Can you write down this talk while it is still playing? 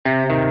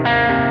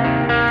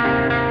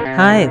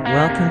Hi,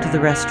 welcome to the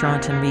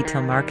Restaurant and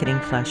Retail Marketing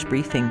Flash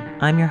Briefing.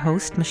 I'm your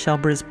host, Michelle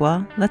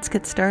Brisbois. Let's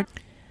get started.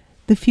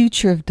 The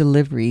future of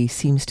delivery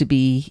seems to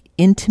be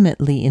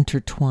intimately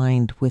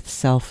intertwined with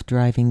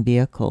self-driving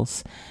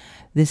vehicles.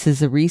 This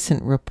is a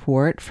recent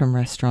report from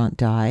Restaurant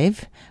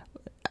Dive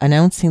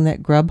announcing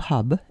that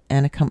Grubhub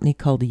and a company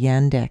called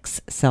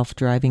Yandex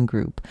Self-Driving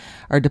Group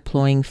are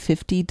deploying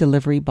 50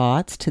 delivery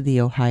bots to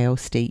the Ohio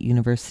State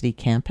University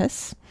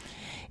campus.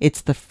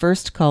 It's the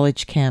first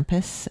college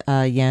campus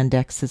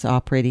Yandex is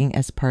operating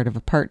as part of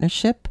a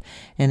partnership,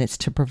 and it's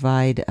to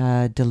provide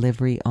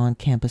delivery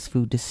on-campus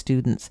food to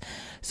students.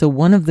 So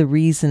one of the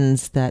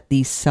reasons that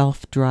these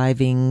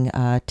self-driving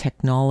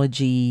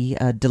technology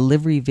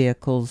delivery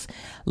vehicles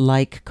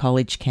like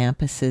college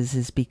campuses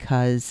is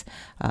because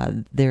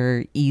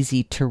they're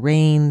easy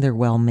terrain, they're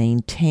well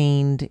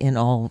maintained in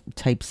all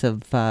types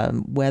of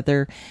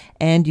weather,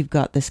 and you've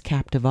got this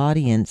captive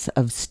audience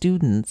of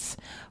students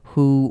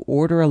who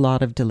order a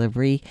lot of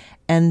delivery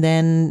and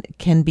then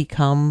can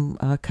become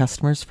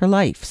customers for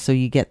life. So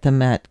you get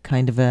them at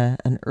kind of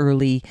an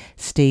early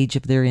stage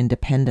of their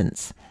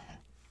independence.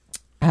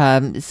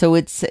 So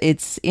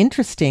it's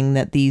interesting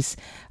that these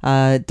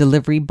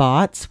delivery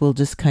bots will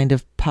just kind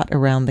of putt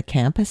around the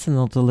campus and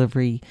they'll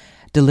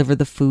deliver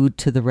the food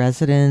to the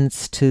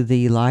residents, to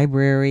the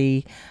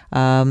library,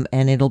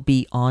 and it'll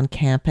be on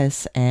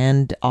campus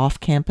and off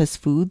campus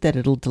food that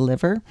it'll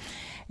deliver.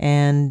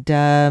 And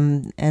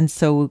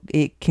so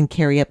it can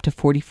carry up to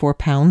 44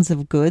 pounds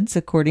of goods,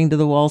 according to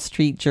the Wall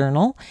Street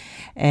Journal,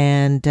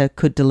 and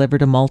could deliver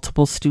to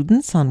multiple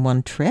students on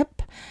one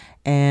trip.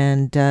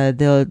 And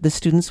the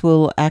students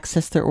will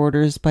access their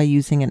orders by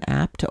using an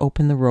app to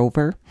open the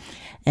rover.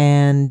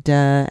 And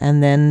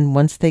then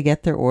once they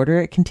get their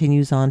order, it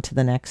continues on to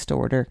the next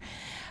order.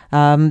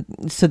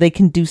 So they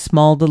can do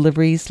small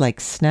deliveries like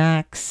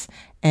snacks.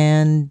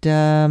 And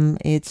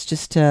it's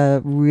just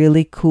a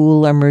really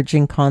cool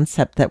emerging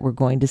concept that we're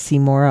going to see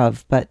more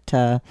of. But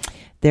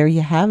there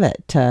you have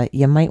it.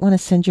 You might want to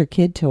send your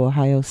kid to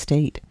Ohio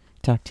State.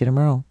 Talk to you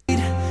tomorrow.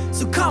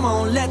 So come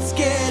on, let's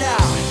get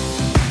out.